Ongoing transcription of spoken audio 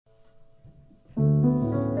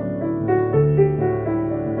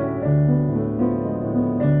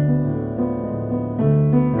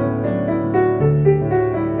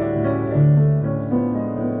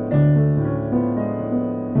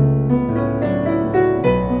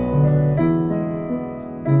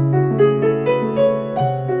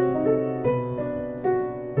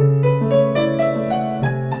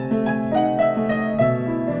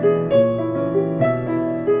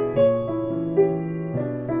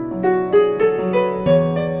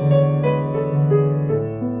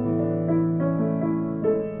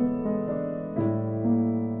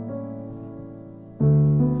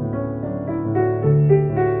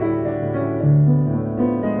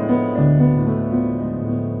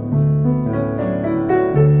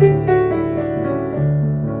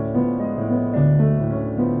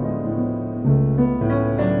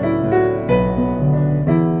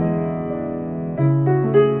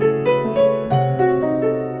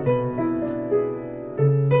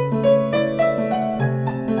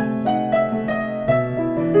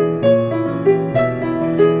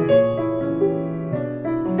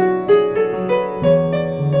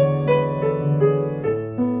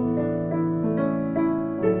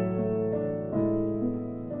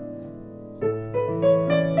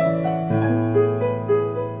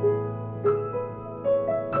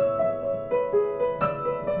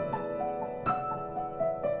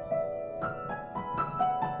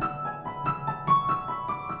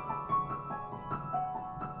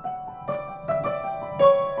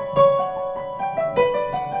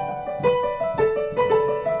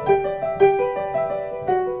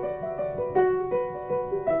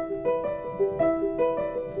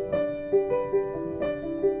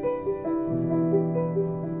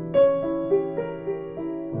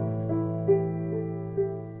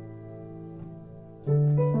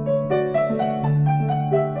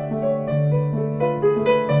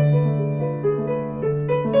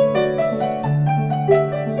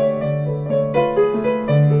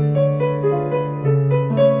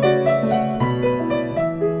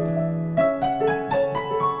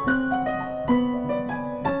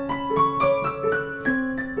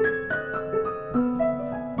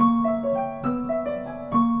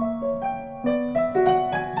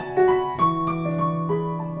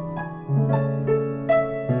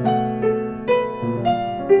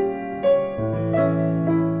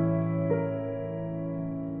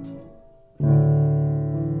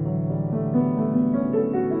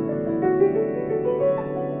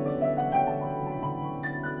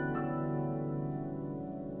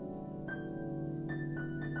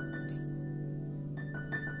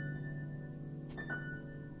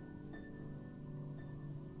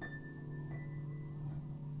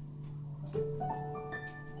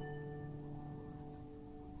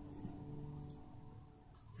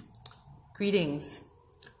Greetings.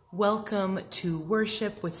 Welcome to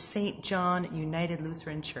worship with St. John United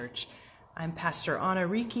Lutheran Church. I'm Pastor Anna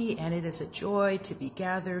Ricci, and it is a joy to be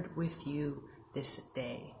gathered with you this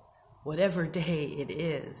day. Whatever day it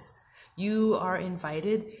is, you are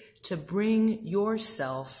invited to bring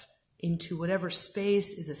yourself into whatever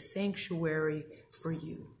space is a sanctuary for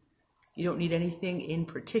you. You don't need anything in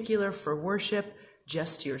particular for worship,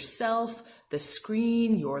 just yourself, the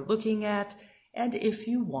screen you're looking at, and if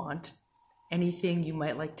you want, anything you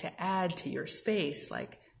might like to add to your space,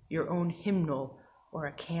 like your own hymnal or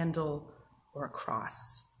a candle or a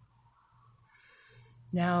cross.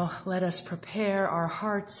 Now let us prepare our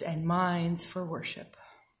hearts and minds for worship.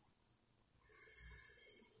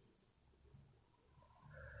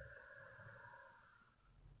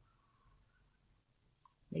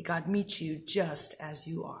 May God meet you just as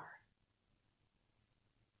you are.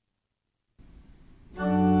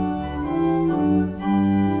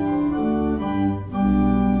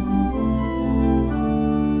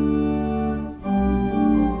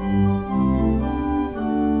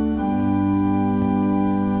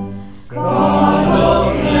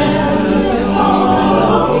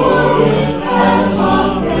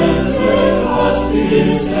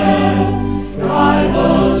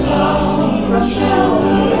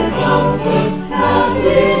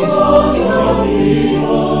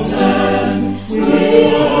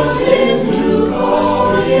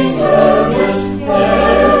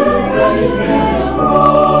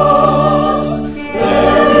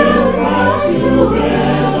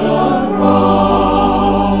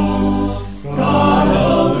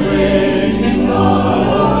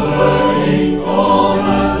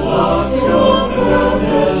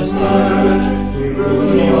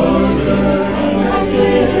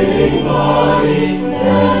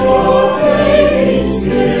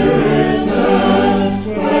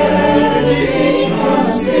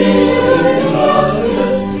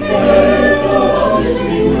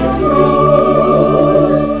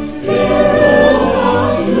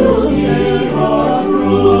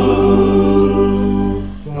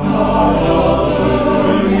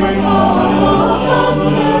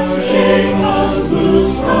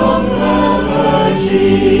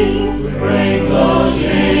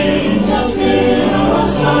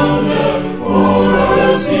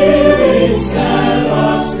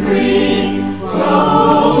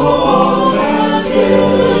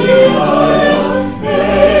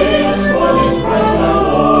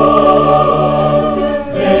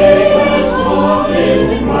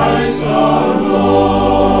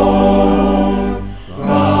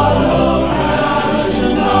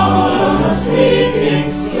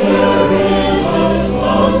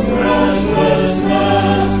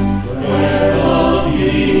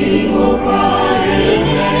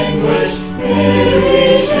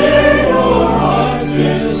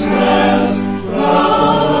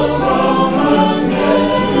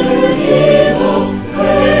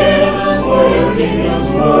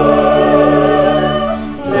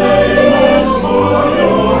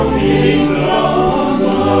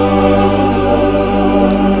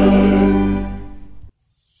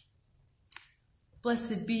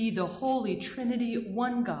 Blessed be the Holy Trinity,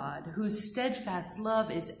 one God, whose steadfast love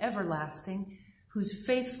is everlasting, whose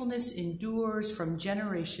faithfulness endures from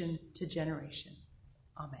generation to generation.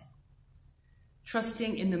 Amen.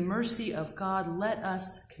 Trusting in the mercy of God, let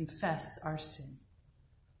us confess our sin.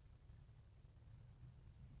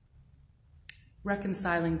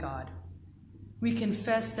 Reconciling God, we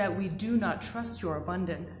confess that we do not trust your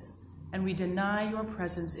abundance, and we deny your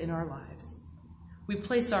presence in our lives. We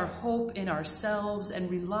place our hope in ourselves and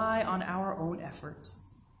rely on our own efforts.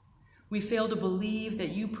 We fail to believe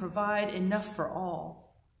that you provide enough for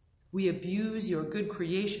all. We abuse your good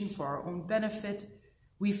creation for our own benefit.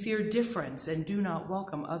 We fear difference and do not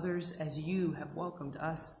welcome others as you have welcomed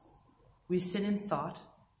us. We sin in thought,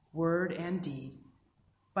 word, and deed.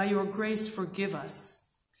 By your grace, forgive us.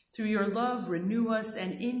 Through your love, renew us,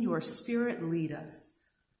 and in your spirit, lead us,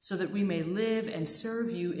 so that we may live and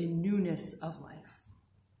serve you in newness of life.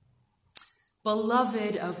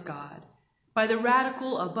 Beloved of God, by the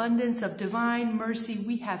radical abundance of divine mercy,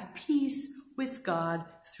 we have peace with God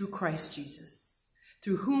through Christ Jesus,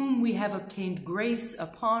 through whom we have obtained grace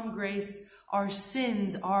upon grace. Our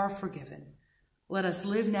sins are forgiven. Let us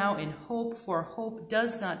live now in hope, for hope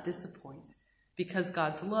does not disappoint, because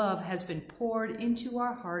God's love has been poured into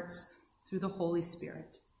our hearts through the Holy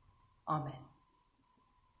Spirit. Amen.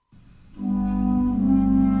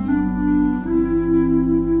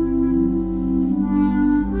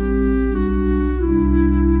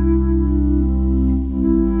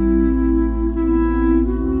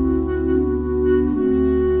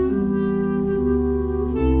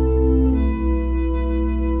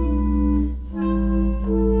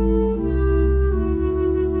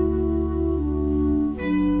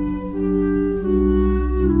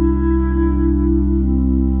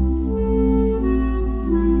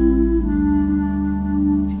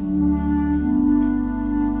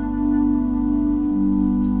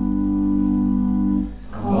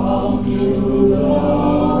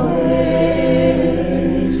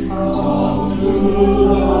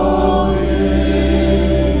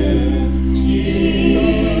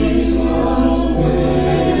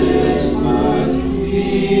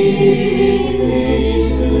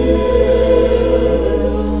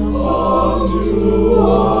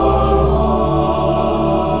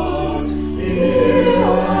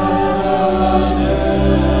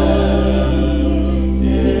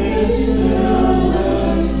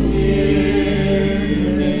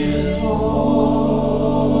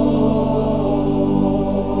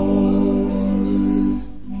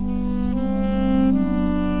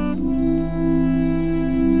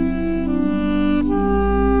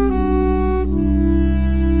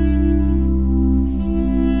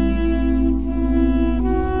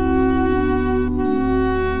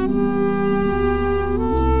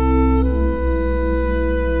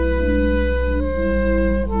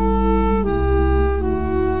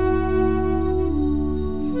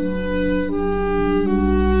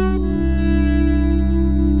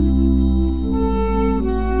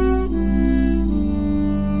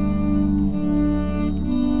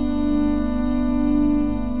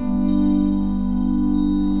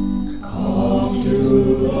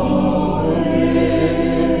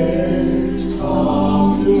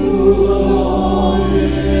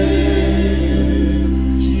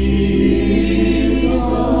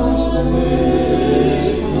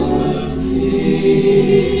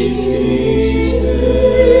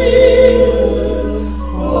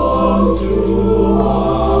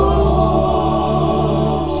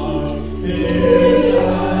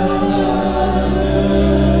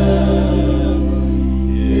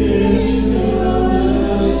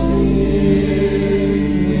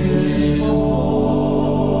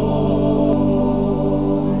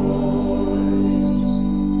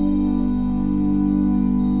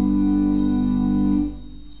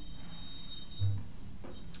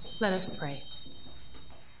 Let us pray.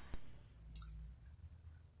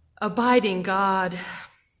 Abiding God,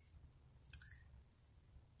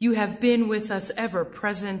 you have been with us ever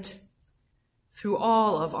present through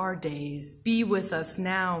all of our days. Be with us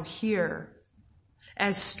now here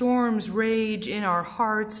as storms rage in our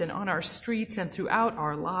hearts and on our streets and throughout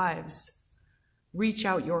our lives. Reach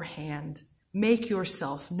out your hand, make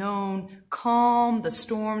yourself known, calm the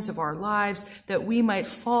storms of our lives that we might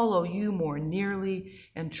follow you more nearly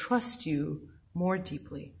and trust you more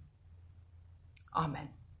deeply. Amen.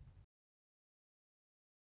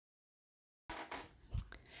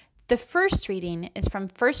 The first reading is from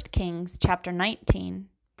 1 Kings chapter 19,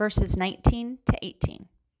 verses 19 to 18.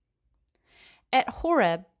 At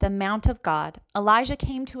Horeb, the mount of God, Elijah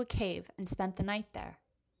came to a cave and spent the night there.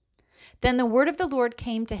 Then the word of the Lord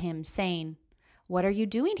came to him, saying, "What are you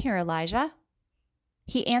doing here, Elijah?"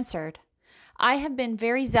 He answered, "I have been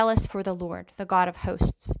very zealous for the Lord, the God of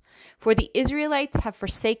hosts, for the Israelites have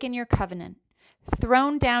forsaken your covenant,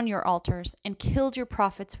 thrown down your altars, and killed your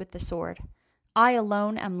prophets with the sword. I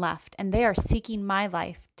alone am left, and they are seeking my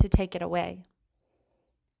life to take it away."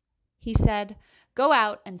 He said, "Go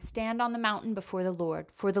out and stand on the mountain before the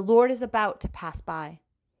Lord, for the Lord is about to pass by."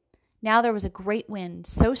 Now there was a great wind,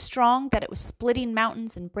 so strong that it was splitting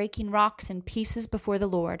mountains and breaking rocks in pieces before the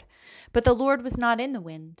Lord. But the Lord was not in the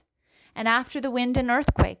wind. And after the wind, an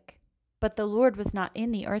earthquake. But the Lord was not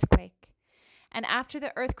in the earthquake. And after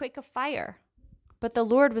the earthquake, a fire. But the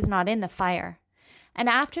Lord was not in the fire. And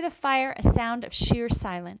after the fire, a sound of sheer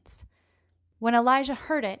silence. When Elijah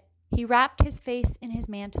heard it, he wrapped his face in his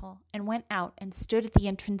mantle and went out and stood at the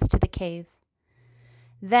entrance to the cave.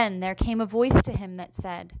 Then there came a voice to him that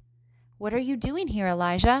said, "What are you doing here,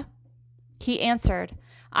 Elijah?" He answered,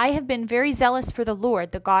 "I have been very zealous for the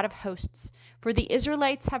Lord, the God of hosts, for the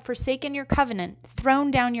Israelites have forsaken your covenant,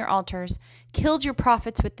 thrown down your altars, killed your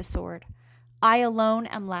prophets with the sword. I alone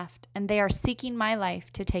am left, and they are seeking my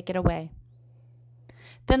life to take it away."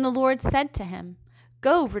 Then the Lord said to him,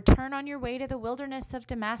 "Go, return on your way to the wilderness of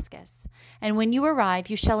Damascus, and when you arrive,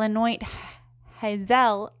 you shall anoint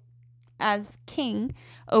Hazael as king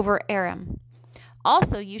over Aram.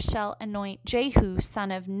 Also you shall anoint Jehu,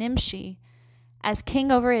 son of Nimshi, as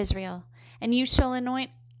king over Israel, and you shall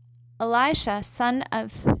anoint Elisha, son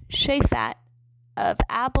of Shaphat, of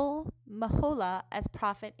Abel Meholah, as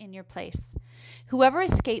prophet in your place. Whoever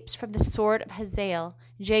escapes from the sword of Hazael,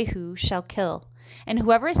 Jehu shall kill, and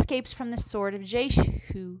whoever escapes from the sword of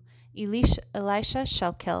Jehu, Elisha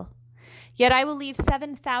shall kill. Yet I will leave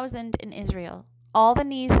 7,000 in Israel, all the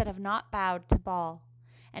knees that have not bowed to Baal,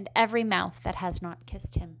 and every mouth that has not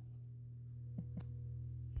kissed him."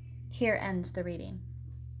 Here ends the reading.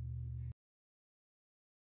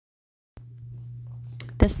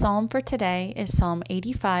 The psalm for today is Psalm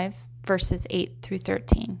 85, verses 8 through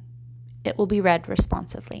 13. It will be read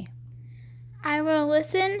responsively. I will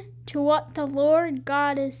listen to what the Lord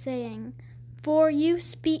God is saying, for you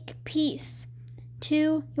speak peace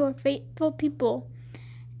to your faithful people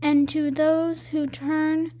and to those who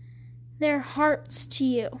turn their hearts to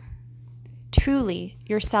you. Truly,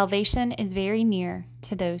 your salvation is very near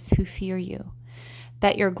to those who fear you,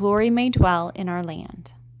 that your glory may dwell in our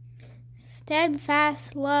land.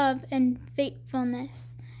 Steadfast love and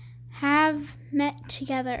faithfulness have met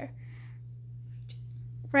together.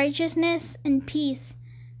 Righteousness and peace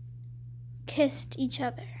kissed each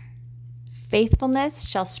other. Faithfulness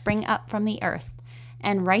shall spring up from the earth,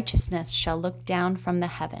 and righteousness shall look down from the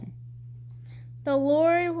heaven. The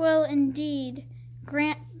Lord will indeed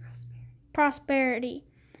grant prosperity.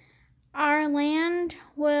 Our land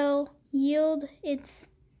will yield its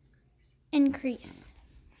increase.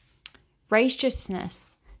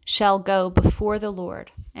 Righteousness shall go before the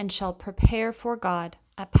Lord, and shall prepare for God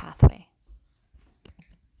a pathway.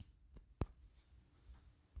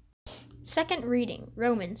 Second reading,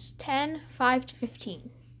 Romans 10,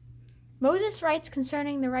 5-15. Moses writes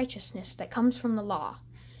concerning the righteousness that comes from the law,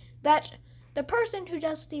 that the person who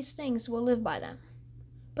does these things will live by them.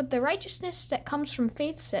 But the righteousness that comes from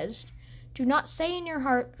faith says, "Do not say in your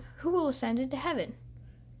heart, 'Who will ascend into heaven?'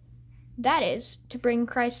 That is, to bring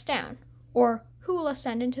Christ down. Or, 'Who will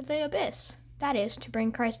ascend into the abyss?' That is, to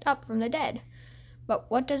bring Christ up from the dead.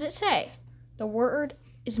 But what does it say? The word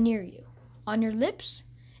is near you, on your lips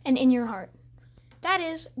and in your heart. That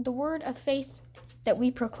is the word of faith that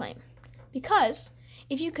we proclaim. Because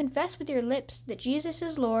if you confess with your lips that Jesus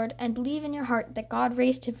is Lord and believe in your heart that God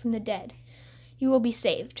raised him from the dead, you will be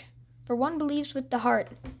saved. For one believes with the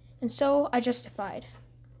heart, and so are justified,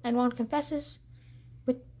 and one confesses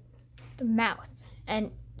with the mouth,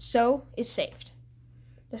 and so is saved.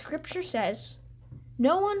 The scripture says,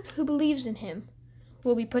 'No one who believes in him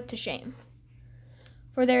will be put to shame.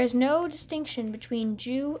 For there is no distinction between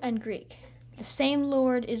Jew and Greek. The same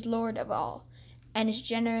Lord is Lord of all, and is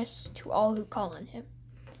generous to all who call on him.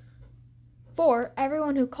 For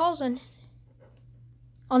everyone who calls on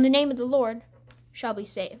the name of the Lord shall be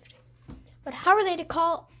saved. But how are they to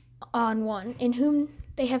call on one in whom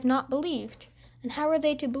they have not believed? And how are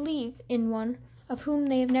they to believe in one of whom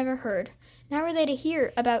they have never heard? And how are they to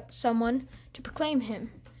hear about someone to proclaim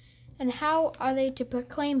him? And how are they to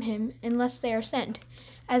proclaim him unless they are sent?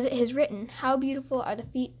 As it is written, how beautiful are the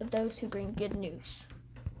feet of those who bring good news.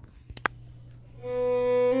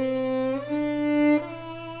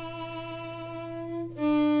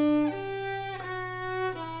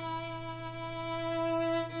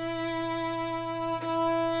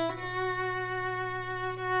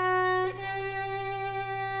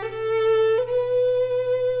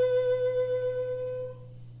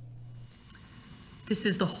 This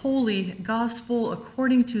is the Holy Gospel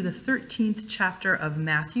according to the 13th chapter of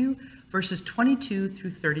Matthew, verses 22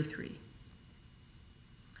 through 33.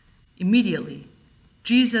 Immediately,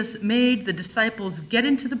 Jesus made the disciples get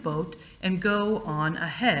into the boat and go on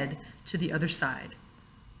ahead to the other side,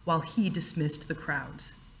 while he dismissed the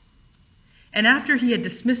crowds. And after he had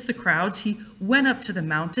dismissed the crowds, he went up to the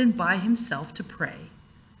mountain by himself to pray.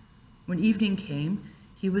 When evening came,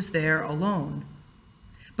 he was there alone.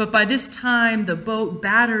 But by this time, the boat,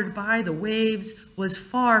 battered by the waves, was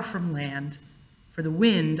far from land, for the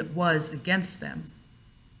wind was against them.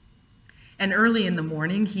 And early in the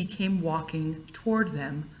morning, he came walking toward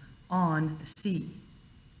them on the sea.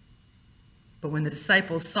 But when the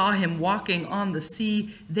disciples saw him walking on the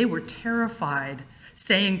sea, they were terrified,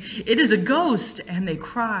 saying, "It is a ghost," and they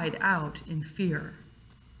cried out in fear.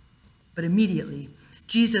 But immediately,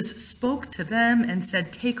 Jesus spoke to them and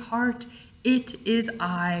said, "Take heart, it is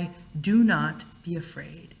I, do not be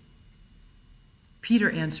afraid." Peter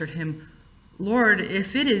answered him, "Lord,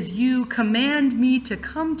 if it is you, command me to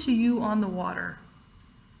come to you on the water."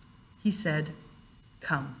 He said,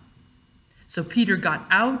 "Come." So Peter got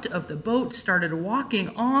out of the boat, started walking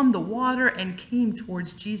on the water, and came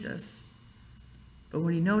towards Jesus. But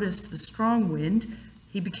when he noticed the strong wind,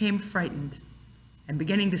 he became frightened, and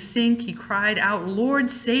beginning to sink, he cried out,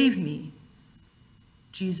 "Lord, save me."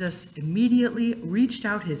 Jesus immediately reached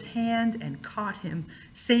out his hand and caught him,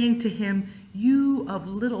 saying to him, "You of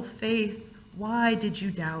little faith, why did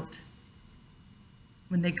you doubt?"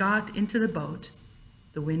 When they got into the boat,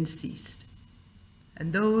 the wind ceased,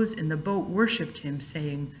 and those in the boat worshipped him,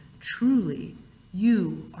 saying, "Truly,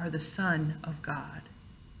 you are the Son of God."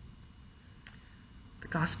 The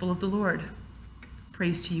Gospel of the Lord.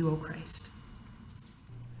 Praise to you, O Christ.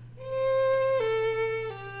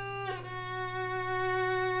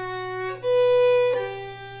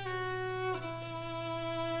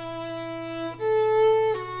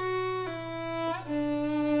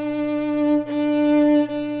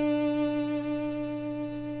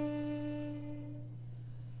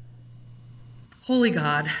 Holy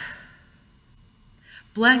God,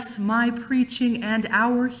 bless my preaching and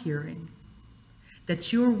our hearing,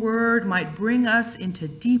 that your word might bring us into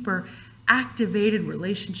deeper, activated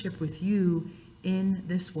relationship with you in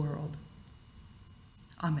this world.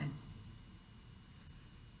 Amen.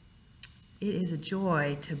 It is a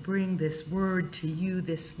joy to bring this word to you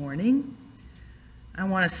this morning. I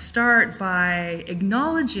want to start by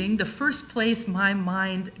acknowledging the first place my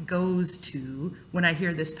mind goes to when I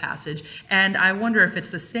hear this passage, and I wonder if it's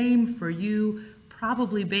the same for you,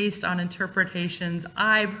 probably based on interpretations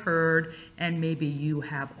I've heard, and maybe you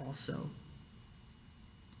have also.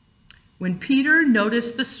 When Peter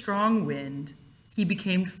noticed the strong wind, he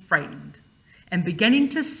became frightened, and beginning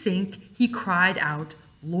to sink, he cried out,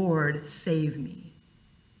 "Lord, save me."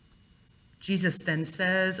 Jesus then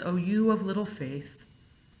says, "O you of little faith,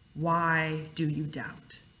 why do you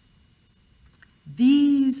doubt?"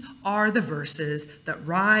 These are the verses that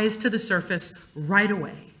rise to the surface right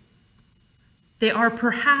away. They are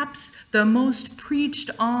perhaps the most preached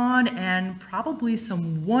on and probably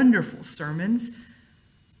some wonderful sermons.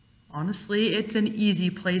 Honestly, it's an easy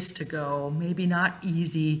place to go. Maybe not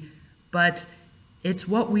easy, but it's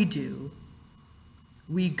what we do.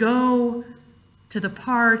 We go to the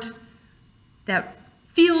part that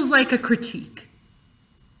feels like a critique.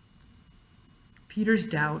 Peter's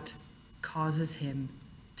doubt causes him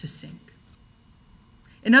to sink.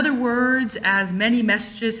 In other words, as many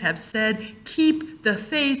messages have said, keep the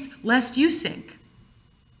faith lest you sink.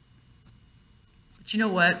 But you know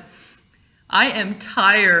what? I am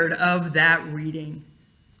tired of that reading.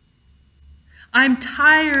 I'm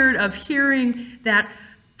tired of hearing that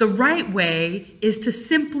the right way is to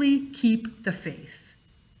simply keep the faith.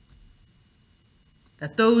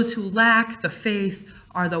 that those who lack the faith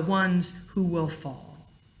are the ones who will fall.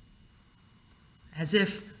 As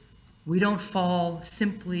if we don't fall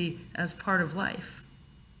simply as part of life.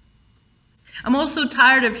 I'm also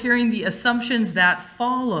tired of hearing the assumptions that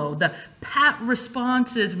follow, the pat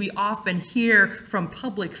responses we often hear from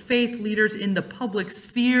public faith leaders in the public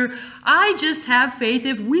sphere. I just have faith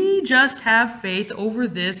if we just have faith over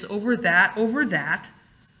this, over that, over that.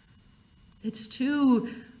 It's too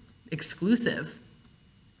exclusive,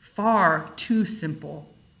 far too simple.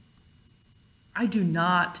 I do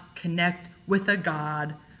not connect with a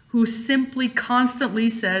God who simply constantly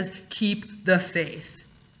says, keep the faith.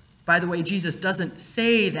 By the way, Jesus doesn't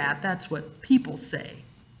say that. That's what people say.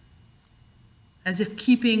 As if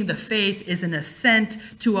keeping the faith is an assent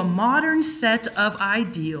to a modern set of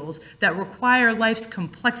ideals that require life's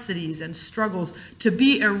complexities and struggles to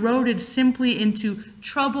be eroded simply into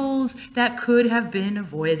troubles that could have been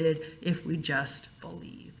avoided if we just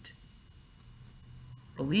believed.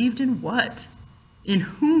 Believed in what? In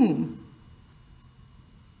whom?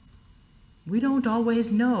 We don't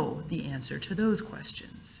always know the answer to those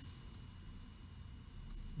questions.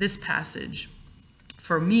 This passage,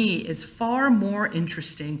 for me, is far more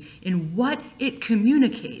interesting in what it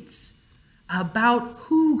communicates about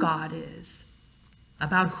who God is,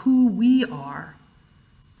 about who we are,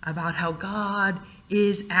 about how God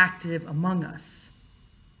is active among us,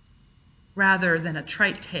 rather than a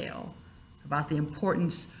trite tale about the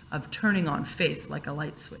importance of turning on faith like a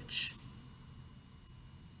light switch.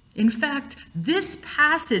 In fact, this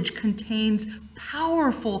passage contains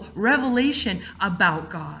powerful revelation about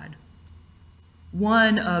God.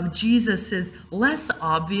 One of Jesus's less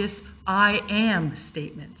obvious I am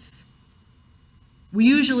statements. We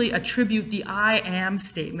usually attribute the I am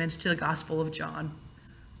statements to the Gospel of John.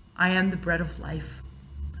 I am the bread of life.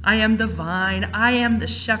 I am the vine. I am the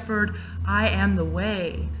shepherd. I am the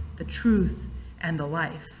way, the truth, and the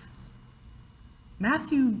life.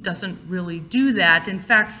 Matthew doesn't really do that. In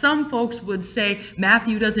fact, some folks would say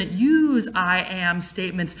Matthew doesn't use I am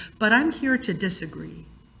statements, but I'm here to disagree.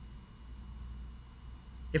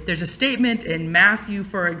 If there's a statement in Matthew,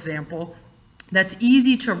 for example, that's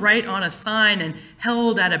easy to write on a sign and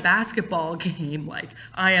held at a basketball game, like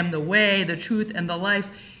I am the way, the truth, and the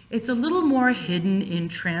life, it's a little more hidden in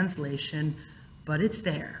translation, but it's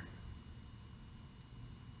there.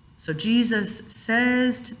 So Jesus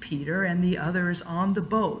says to Peter and the others on the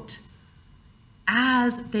boat,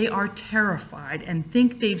 as they are terrified and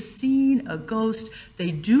think they've seen a ghost,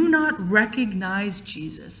 they do not recognize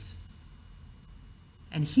Jesus.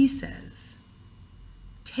 And he says,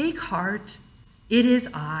 take heart, it is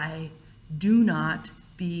I, do not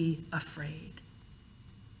be afraid.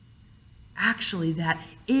 Actually, that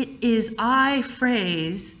it is I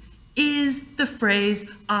phrase is the phrase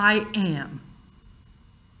I am.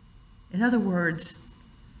 In other words,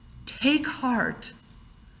 take heart,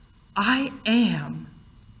 I am,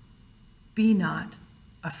 be not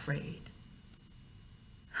afraid.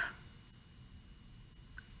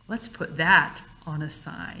 Let's put that on a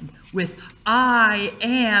sign with I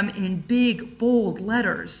am in big, bold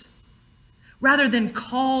letters. Rather than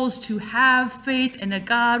calls to have faith in a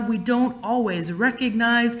God we don't always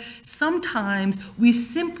recognize, sometimes we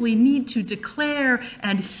simply need to declare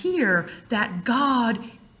and hear that God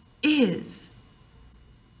is.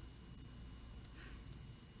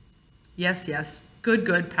 Yes,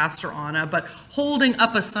 good, Pastor Anna, but holding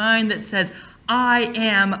up a sign that says, I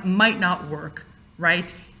am might not work,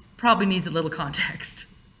 right? Probably needs a little context.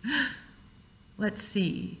 Let's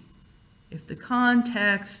see if the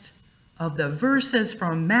context of the verses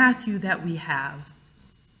from Matthew that we have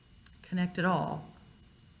connect at all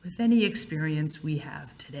with any experience we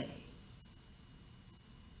have today.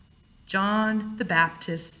 John the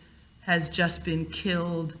Baptist has just been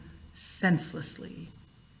killed senselessly,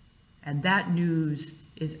 and that news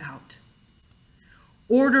is out.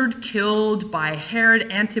 Ordered killed by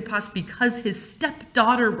Herod Antipas because his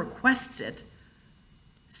stepdaughter requests it,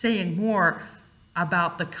 saying more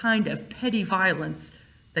about the kind of petty violence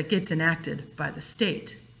that gets enacted by the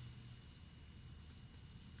state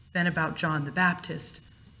than about John the Baptist,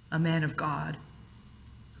 a man of God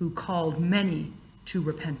who called many to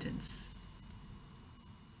repentance.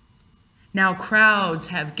 Now crowds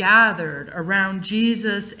have gathered around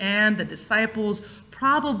Jesus and the disciples,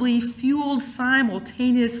 probably fueled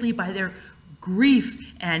simultaneously by their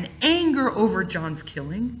grief and anger over John's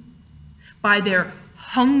killing, by their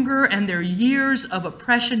hunger and their years of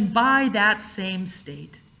oppression by that same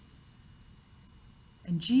state.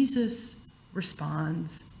 And Jesus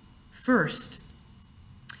responds first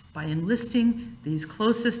by enlisting these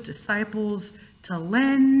closest disciples to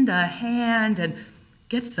lend a hand and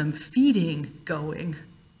get some feeding going.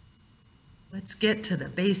 Let's get to the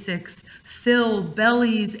basics. Fill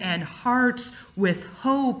bellies and hearts with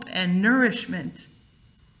hope and nourishment.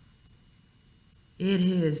 It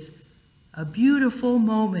is a beautiful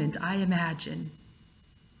moment, I imagine,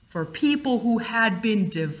 for people who had been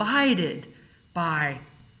divided by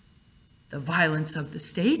the violence of the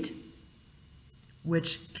state,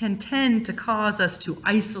 which can tend to cause us to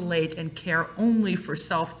isolate and care only for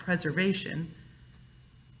self-preservation.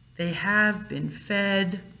 They have been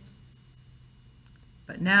fed,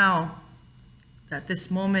 but now that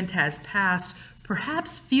this moment has passed,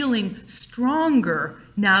 perhaps feeling stronger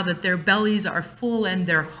now that their bellies are full and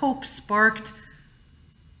their hope sparked,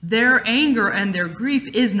 their anger and their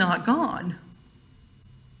grief is not gone.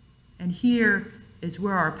 And here is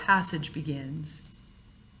where our passage begins,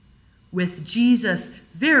 with Jesus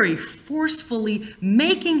very forcefully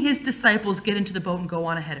making his disciples get into the boat and go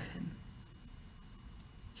on ahead of him.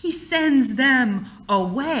 He sends them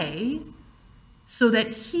away so that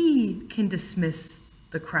he can dismiss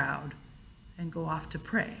the crowd and go off to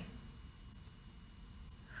pray.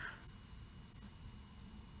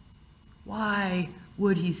 Why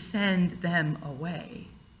would he send them away?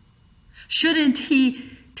 Shouldn't he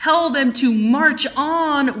tell them to march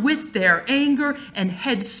on with their anger and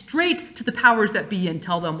head straight to the powers that be and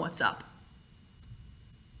tell them what's up?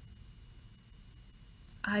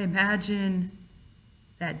 I imagine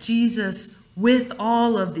that Jesus, with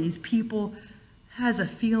all of these people, has a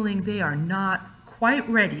feeling they are not quite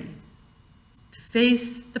ready to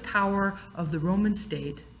face the power of the Roman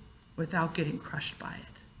state without getting crushed by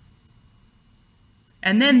it.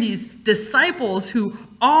 And then these disciples who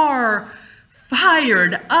are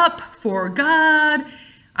fired up for God.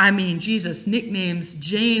 I mean, Jesus nicknames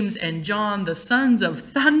James and John the sons of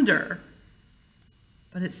thunder.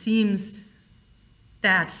 But it seems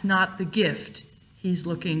that's not the gift he's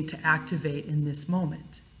looking to activate in this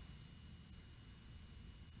moment.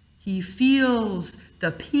 He feels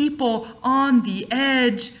the people on the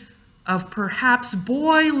edge of perhaps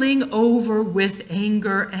boiling over with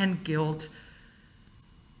anger and guilt.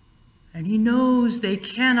 And he knows they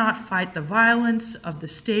cannot fight the violence of the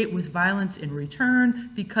state with violence in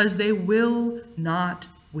return because they will not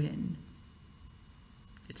win.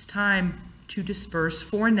 It's time to disperse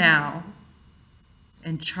for now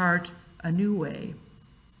and chart a new way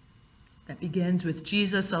that begins with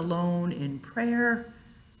Jesus alone in prayer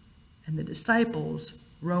and the disciples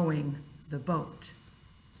rowing the boat.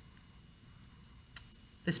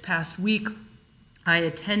 This past week, I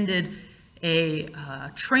attended a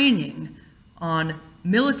training on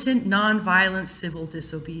militant nonviolent civil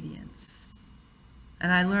disobedience.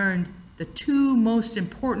 And I learned the two most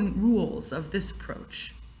important rules of this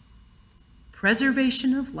approach: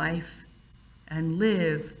 preservation of life and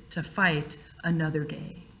live to fight another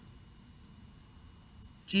day.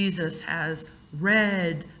 Jesus has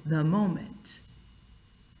read the moment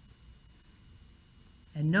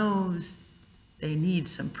and knows they need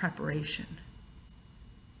some preparation.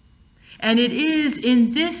 And it is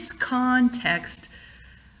in this context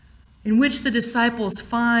in which the disciples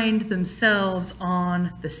find themselves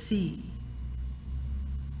on the sea.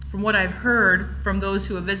 From what I've heard from those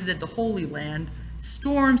who have visited the Holy Land,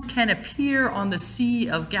 storms can appear on the Sea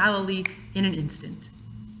of Galilee in an instant.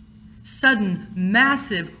 Sudden,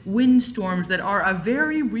 massive windstorms that are a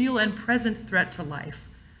very real and present threat to life,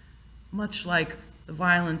 much like the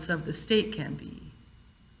violence of the state can be.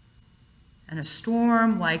 And a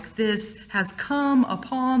storm like this has come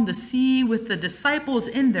upon the sea with the disciples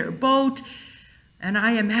in their boat, and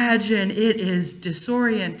I imagine it is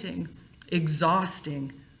disorienting,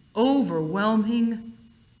 exhausting, overwhelming,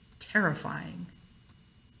 terrifying.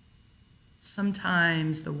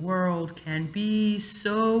 Sometimes the world can be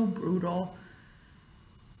so brutal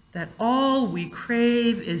that all we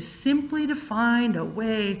crave is simply to find a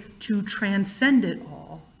way to transcend it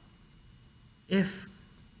all, if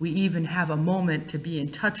we even have a moment to be in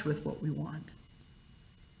touch with what we want.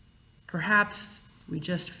 Perhaps we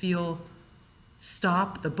just feel,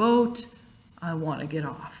 stop the boat, I want to get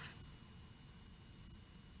off.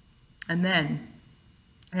 And then,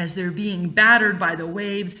 as they're being battered by the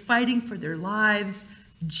waves, fighting for their lives,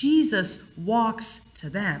 Jesus walks to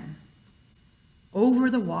them over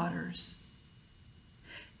the waters.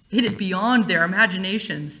 It is beyond their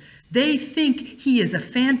imaginations. They think he is a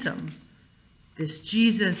phantom. This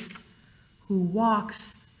Jesus who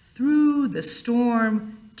walks through the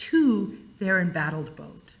storm to their embattled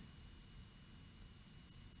boat,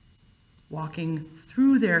 walking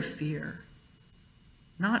through their fear,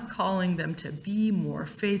 not calling them to be more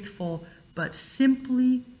faithful, but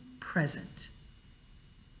simply present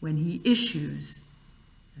when he issues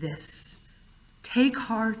this: take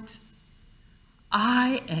heart,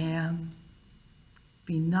 I am,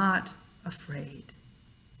 be not afraid.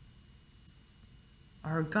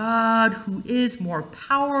 Our God, who is more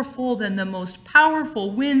powerful than the most powerful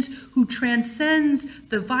winds, who transcends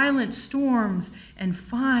the violent storms and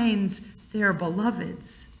finds their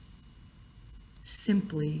beloveds,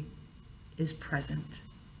 simply is present.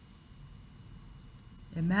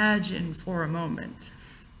 Imagine for a moment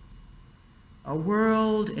a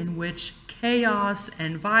world in which chaos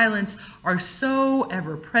and violence are so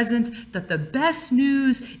ever present that the best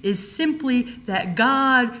news is simply that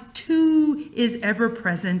God too is ever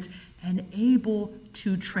present and able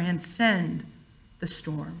to transcend the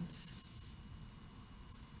storms.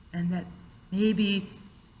 And that maybe,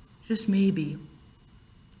 just maybe,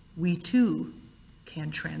 we too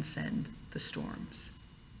can transcend the storms.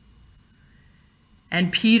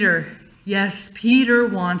 And Peter, yes, Peter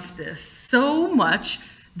wants this so much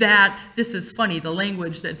that, this is funny, the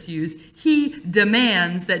language that's used, he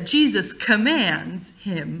demands that Jesus commands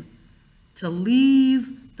him to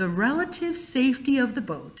leave the relative safety of the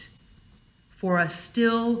boat for a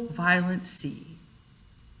still violent sea.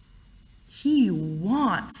 He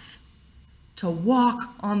wants to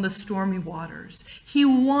walk on the stormy waters. He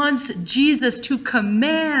wants Jesus to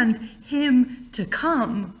command him to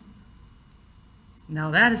come. Now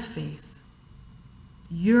that is faith,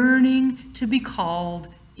 yearning to be called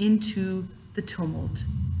into the tumult.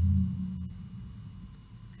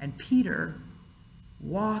 And Peter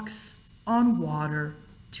walks on water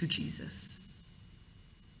to Jesus.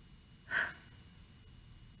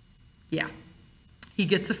 Yeah, he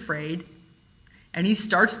gets afraid and he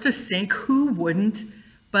starts to sink. Who wouldn't?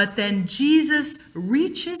 But then Jesus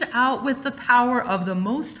reaches out with the power of the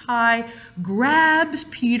Most High, grabs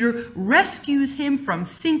Peter, rescues him from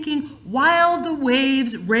sinking while the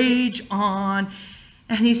waves rage on.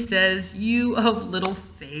 And he says, "You of little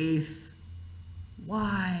faith,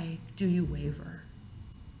 why do you waver?"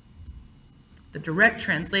 The direct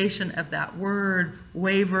translation of that word,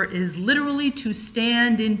 waver, is literally to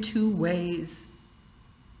stand in two ways.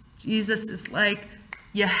 Jesus is like,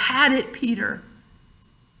 you had it, Peter.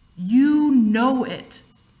 You know it,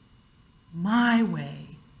 my way.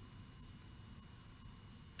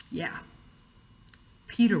 Yeah,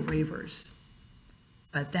 Peter wavers,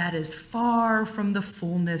 but that is far from the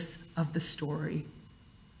fullness of the story.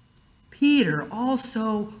 Peter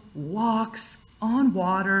also walks on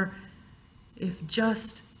water, if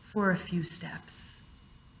just for a few steps.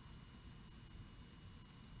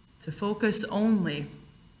 To focus only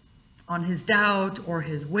on his doubt or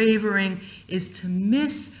his wavering is to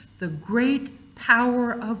miss the great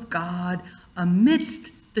power of God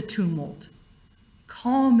amidst the tumult,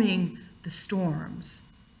 calming the storms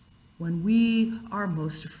when we are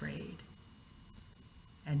most afraid,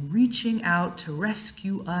 and reaching out to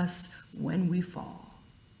rescue us when we fall.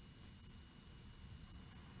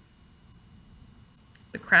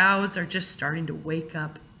 The crowds are just starting to wake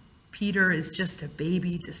up. Peter is just a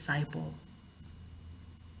baby disciple.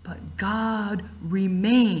 But God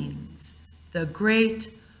remains the great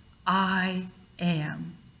I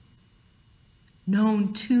am,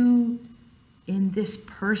 known too in this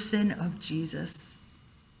person of Jesus,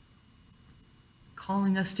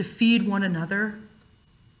 calling us to feed one another,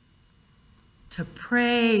 to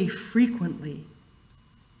pray frequently,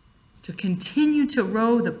 to continue to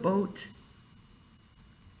row the boat,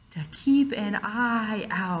 to keep an eye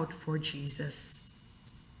out for Jesus,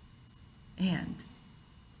 and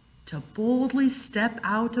to boldly step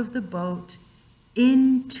out of the boat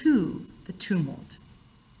into the tumult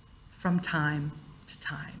from time to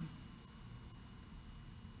time.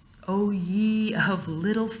 O ye of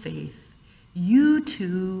little faith, you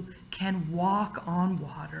too can walk on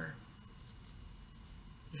water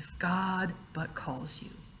if God but calls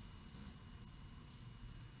you.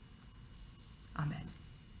 Amen.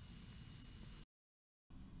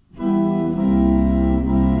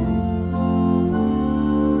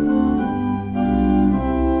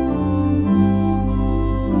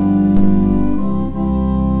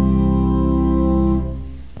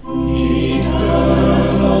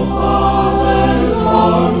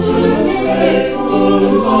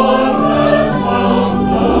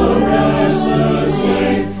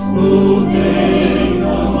 Who made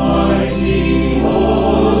the mighty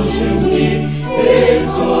ocean deep.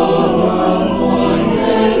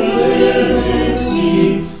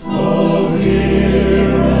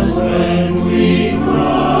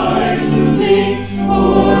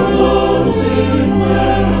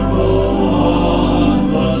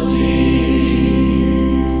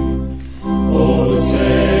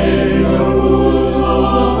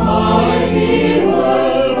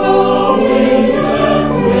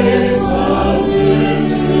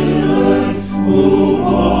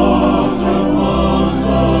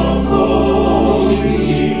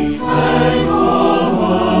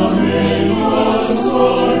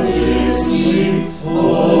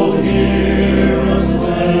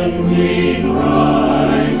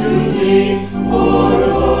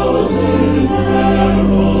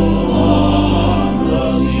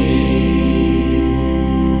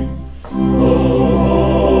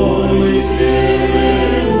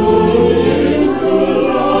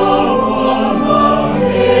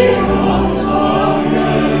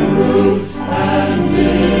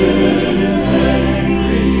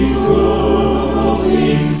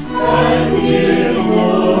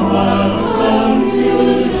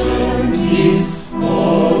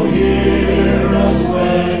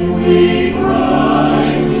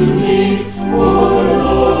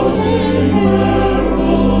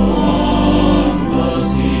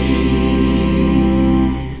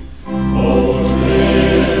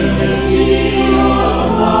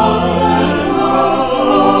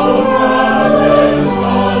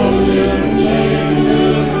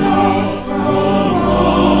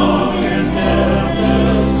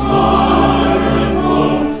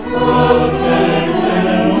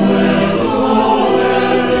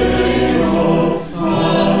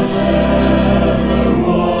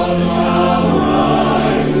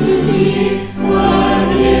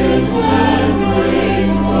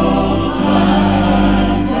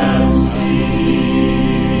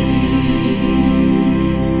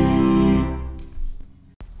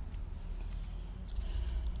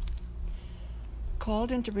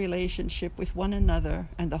 Called into relationship with one another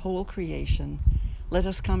and the whole creation, let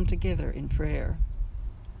us come together in prayer.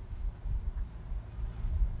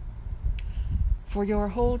 For your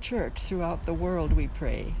whole church throughout the world we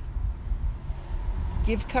pray.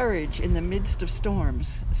 Give courage in the midst of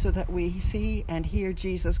storms so that we see and hear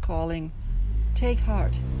Jesus calling, "Take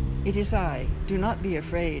heart, it is I, do not be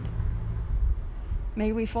afraid."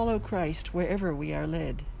 May we follow Christ wherever we are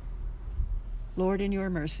led. Lord, in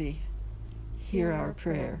your mercy, hear our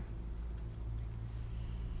prayer.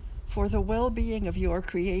 For the well-being of your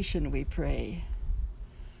creation we pray.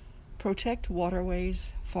 Protect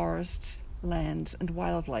waterways, forests, lands, and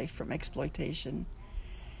wildlife from exploitation.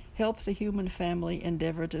 Help the human family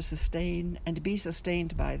endeavor to sustain and be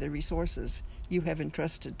sustained by the resources you have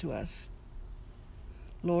entrusted to us.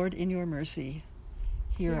 Lord, in your mercy,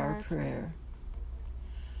 hear our prayer.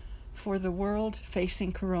 For the world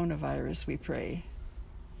facing coronavirus, we pray.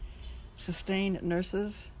 Sustain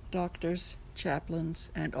nurses, doctors,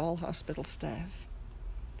 chaplains, and all hospital staff.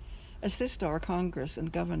 Assist our Congress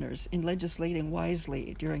and governors in legislating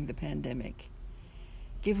wisely during the pandemic.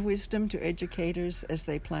 Give wisdom to educators as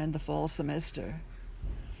they plan the fall semester.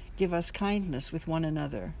 Give us kindness with one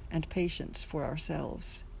another and patience for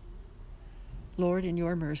ourselves. Lord, in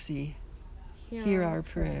your mercy, hear our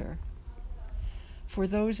prayer. For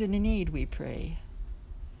those in need, we pray.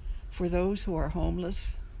 For those who are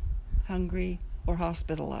homeless, hungry, or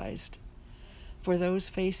hospitalized. For those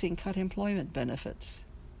facing cut employment benefits.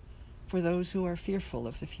 For those who are fearful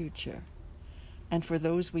of the future. And for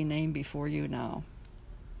those we name before you now.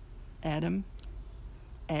 Adam,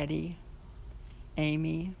 Addie,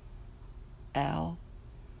 Amy, Al,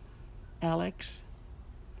 Alex,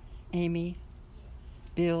 Amy,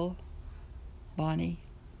 Bill, Bonnie,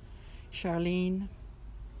 Charlene,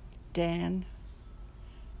 Dan,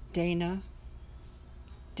 Dana,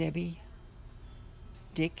 Debbie,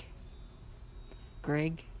 Dick,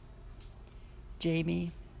 Greg,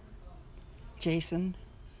 Jamie, Jason,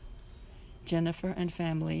 Jennifer and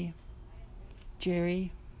family,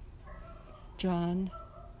 Jerry, John,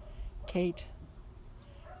 Kate,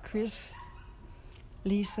 Chris,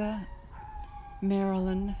 Lisa,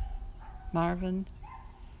 Marilyn, Marvin,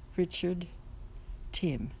 Richard,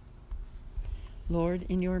 Tim. Lord,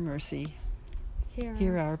 in your mercy,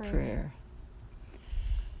 hear our prayer.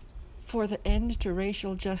 For the end to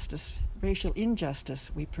racial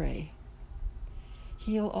injustice, we pray.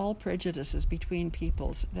 Heal all prejudices between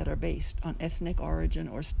peoples that are based on ethnic origin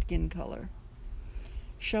or skin color.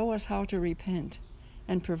 Show us how to repent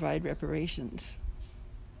and provide reparations.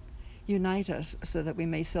 Unite us so that we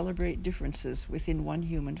may celebrate differences within one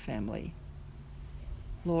human family.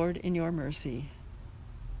 Lord, in your mercy,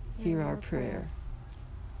 hear our prayer.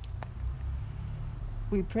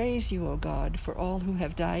 We praise you, O God, for all who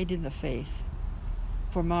have died in the faith,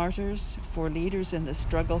 for martyrs, for leaders in the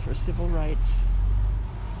struggle for civil rights,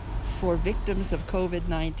 for victims of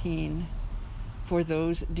COVID-19, for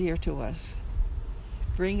those dear to us.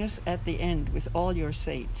 Bring us at the end with all your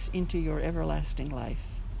saints into your everlasting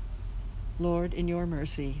life. Lord, in your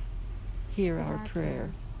mercy, hear our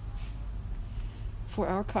prayer. For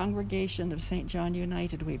our congregation of St. John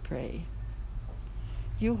United, we pray.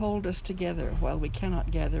 You hold us together while we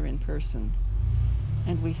cannot gather in person,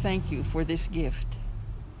 and we thank you for this gift.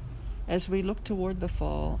 As we look toward the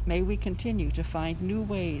fall, may we continue to find new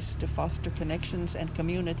ways to foster connections and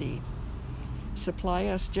community. Supply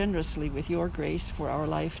us generously with your grace for our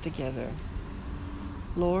life together.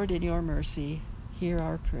 Lord, in your mercy, hear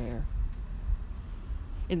our prayer.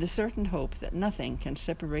 In the certain hope that nothing can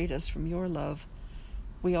separate us from your love,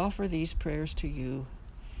 we offer these prayers to you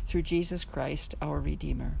through Jesus Christ, our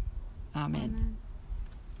Redeemer. Amen. Amen.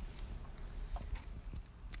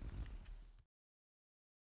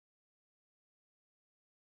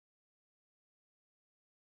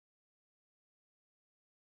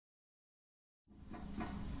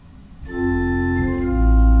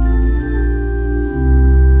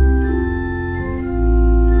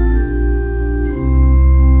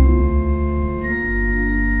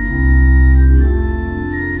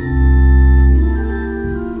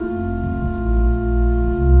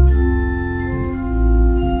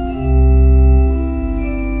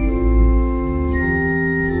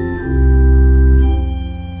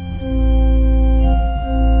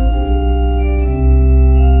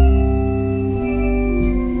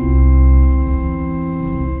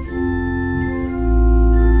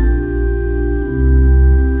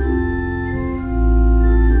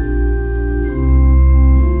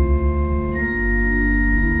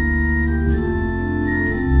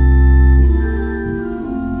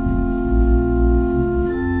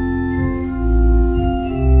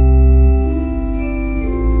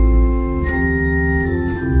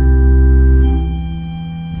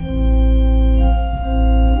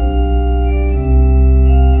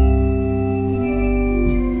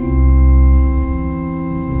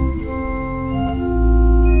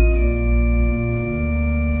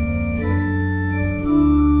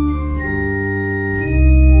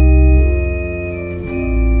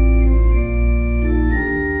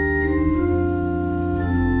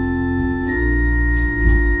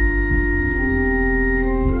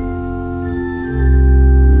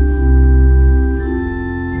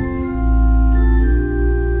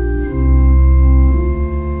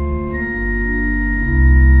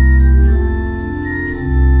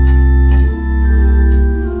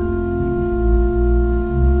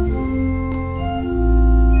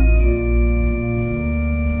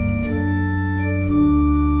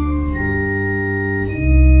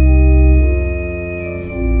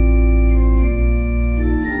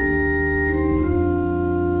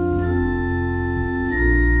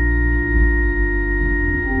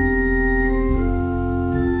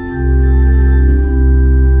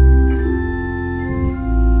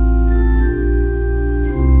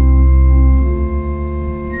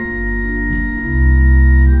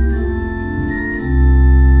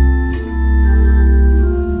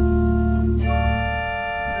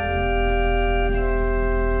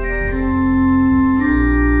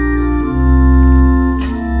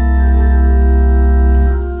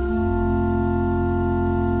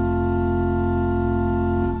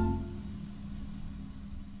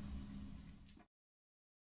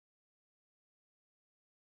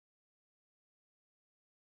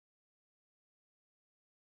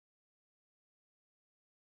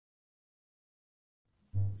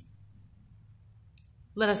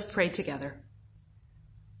 Let us pray together.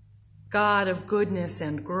 God of goodness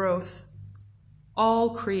and growth,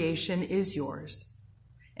 all creation is yours,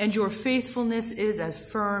 and your faithfulness is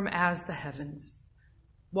as firm as the heavens.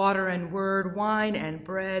 Water and word, wine and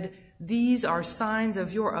bread, these are signs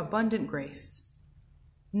of your abundant grace.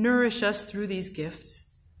 Nourish us through these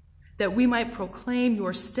gifts, that we might proclaim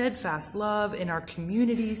your steadfast love in our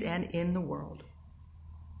communities and in the world.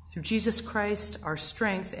 Through Jesus Christ, our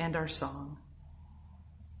strength and our song.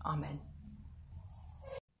 Amen.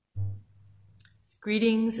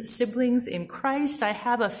 Greetings, siblings in Christ. I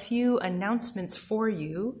have a few announcements for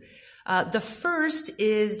you. The first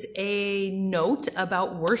is a note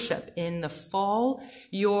about worship. In the fall,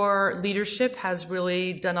 your leadership has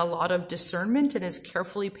really done a lot of discernment and is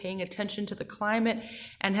carefully paying attention to the climate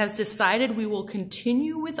and has decided we will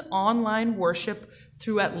continue with online worship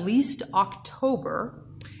through at least October.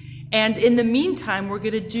 And in the meantime, we're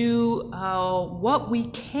going to do what we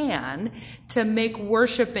can to make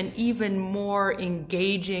worship an even more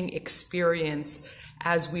engaging experience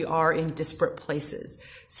as we are in disparate places.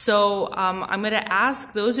 So I'm going to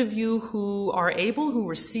ask those of you who are able, who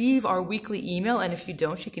receive our weekly email, and if you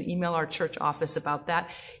don't, you can email our church office about that.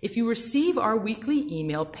 If you receive our weekly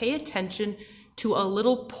email, pay attention to a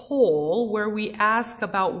little poll where we ask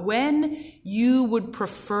about when you would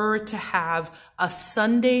prefer to have a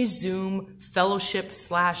Sunday Zoom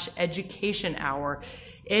fellowship/education hour.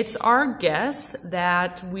 It's our guess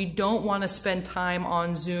that we don't want to spend time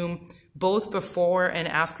on Zoom both before and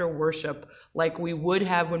after worship like we would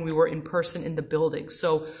have when we were in person in the building.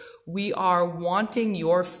 So we are wanting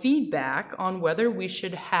your feedback on whether we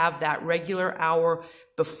should have that regular hour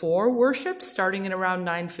before worship starting at around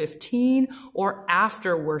 9:15 or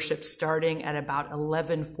after worship starting at about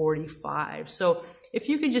 11:45. So if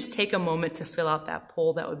you could just take a moment to fill out that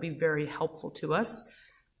poll, that would be very helpful to us.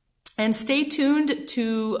 And stay tuned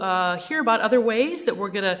to hear about other ways that we're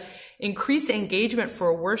going to increase engagement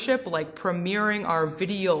for worship, like premiering our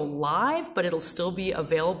video live, but it'll still be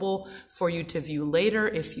available for you to view later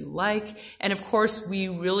if you like. And of course, we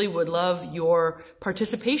really would love your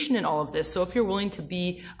participation in all of this. So if you're willing to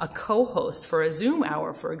be a co-host for a Zoom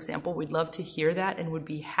hour, for example, we'd love to hear that and would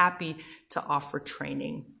be happy to offer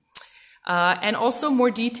training. And also more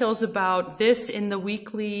details about this in the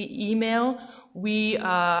weekly email. We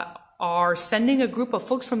are sending a group of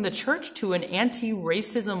folks from the church to an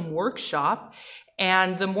anti-racism workshop,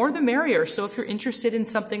 and the more the merrier. So if you're interested in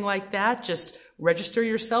something like that, just register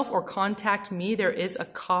yourself or contact me. There is a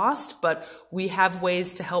cost, but we have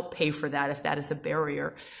ways to help pay for that if that is a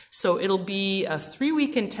barrier. So it'll be a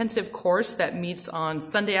 3-week intensive course that meets on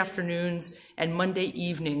Sunday afternoons and Monday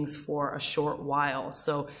evenings for a short while.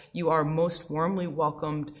 So you are most warmly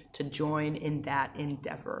welcomed to join in that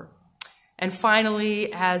endeavor. And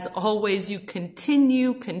finally, as always, you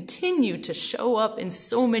continue to show up in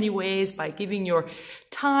so many ways by giving your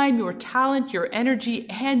time, your talent, your energy,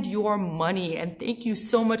 and your money. And thank you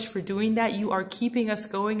so much for doing that. You are keeping us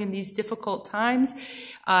going in these difficult times.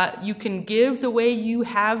 You can give the way you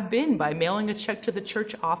have been by mailing a check to the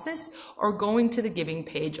church office or going to the giving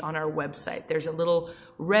page on our website. There's a little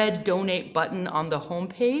red donate button on the home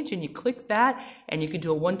page, and you click that, and you can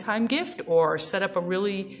do a one-time gift or set up a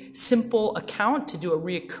really simple account to do a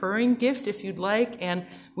reoccurring gift if you'd like, and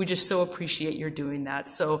we just so appreciate your doing that.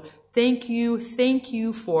 So thank you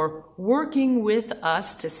for working with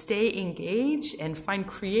us to stay engaged and find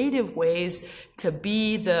creative ways to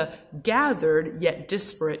be the gathered yet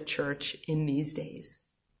disparate church in these days.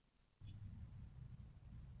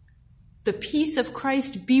 The peace of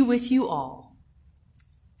Christ be with you all,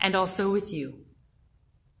 and also with you.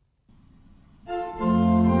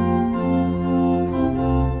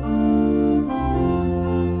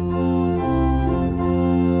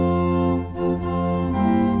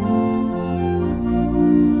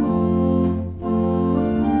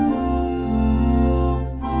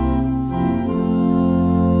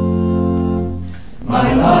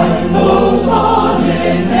 My life flows on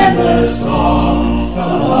in endless song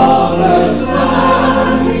of lover's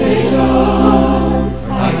lamentation.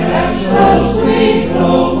 I catch the sweet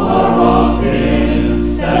note far off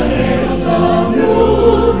in that hails a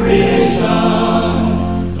new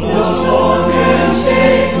creation. No storm can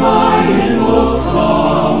shake my inmost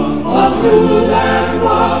calm, but to that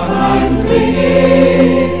rock I'm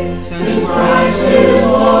clinging. Since Christ is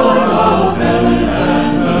Lord of heaven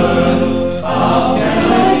and earth, how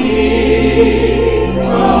can I keep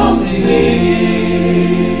from singing?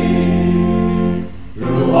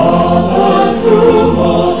 Through all the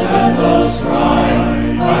tumult and the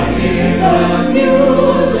strife, I hear the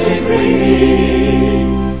music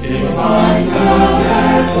ringing. It finds an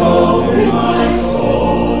echo in my soul.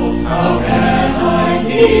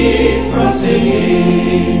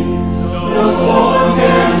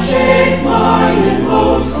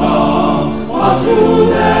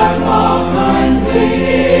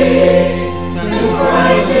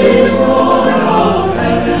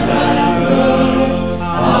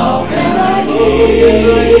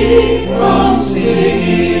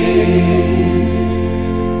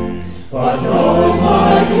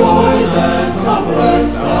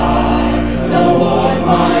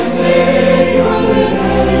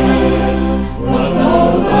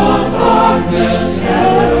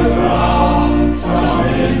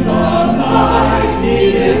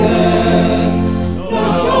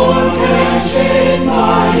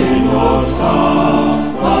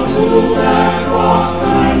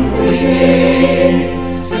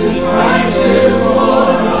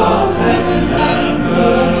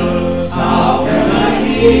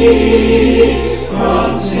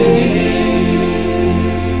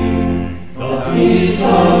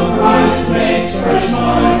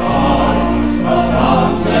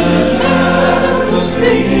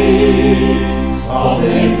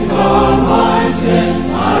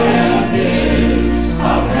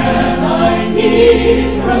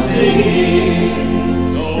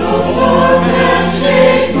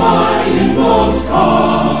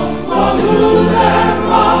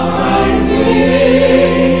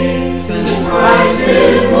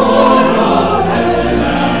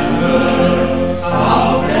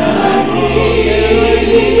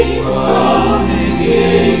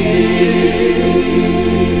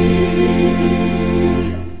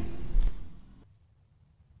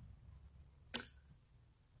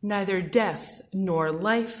 death, nor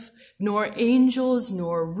life, nor angels,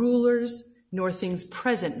 nor rulers, nor things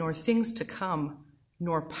present, nor things to come,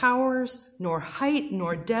 nor powers, nor height,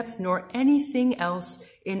 nor depth, nor anything else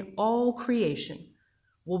in all creation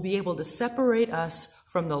will be able to separate us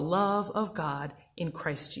from the love of God in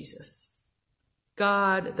Christ Jesus.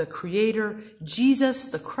 God, the Creator, Jesus,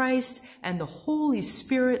 the Christ, and the Holy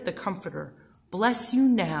Spirit, the Comforter, bless you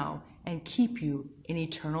now and keep you in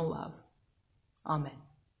eternal love. Amen.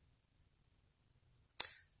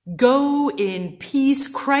 Go in peace.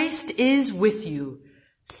 Christ is with you.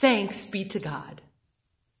 Thanks be to God.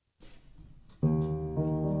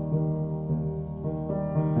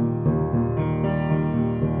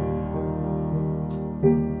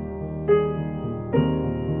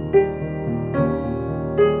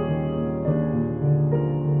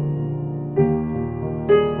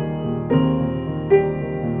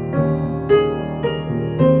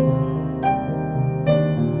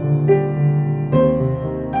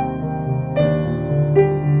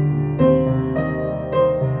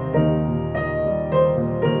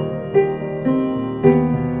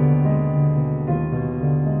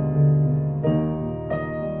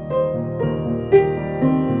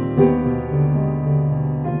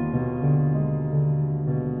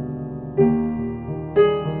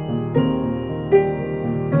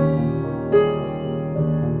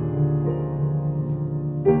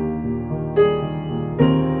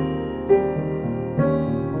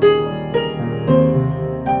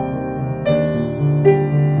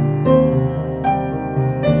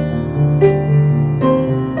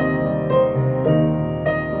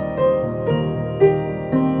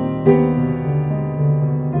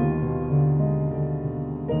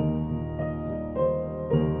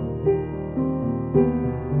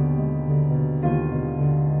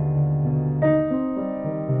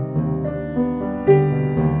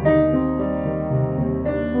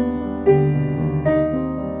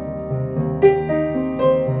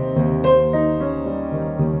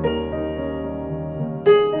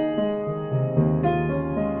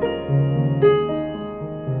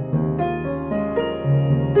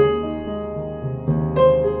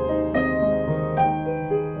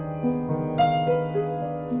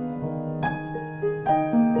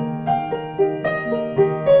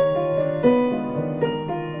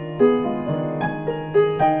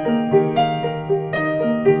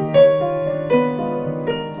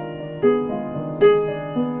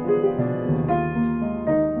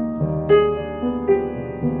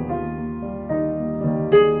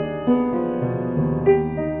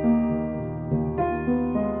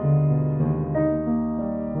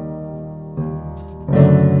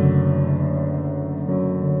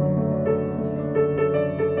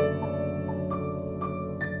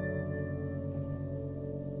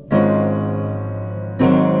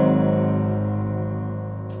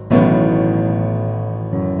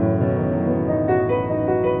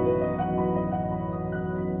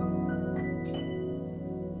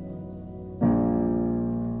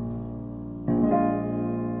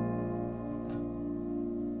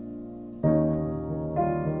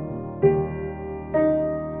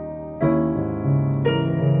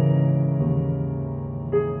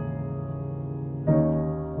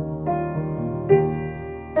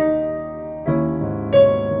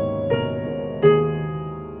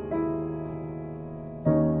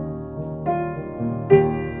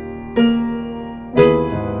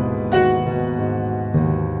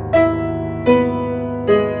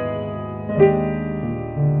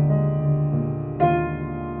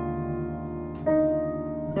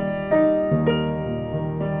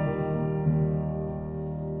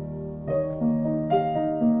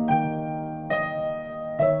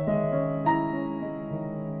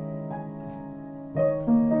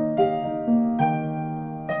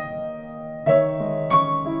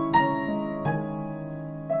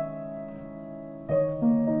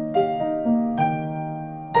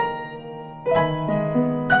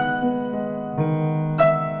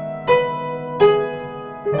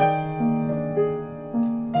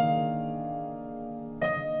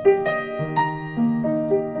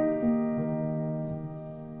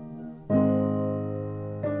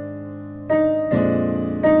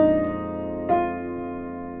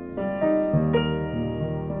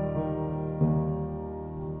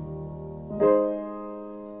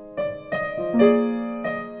 Thank you.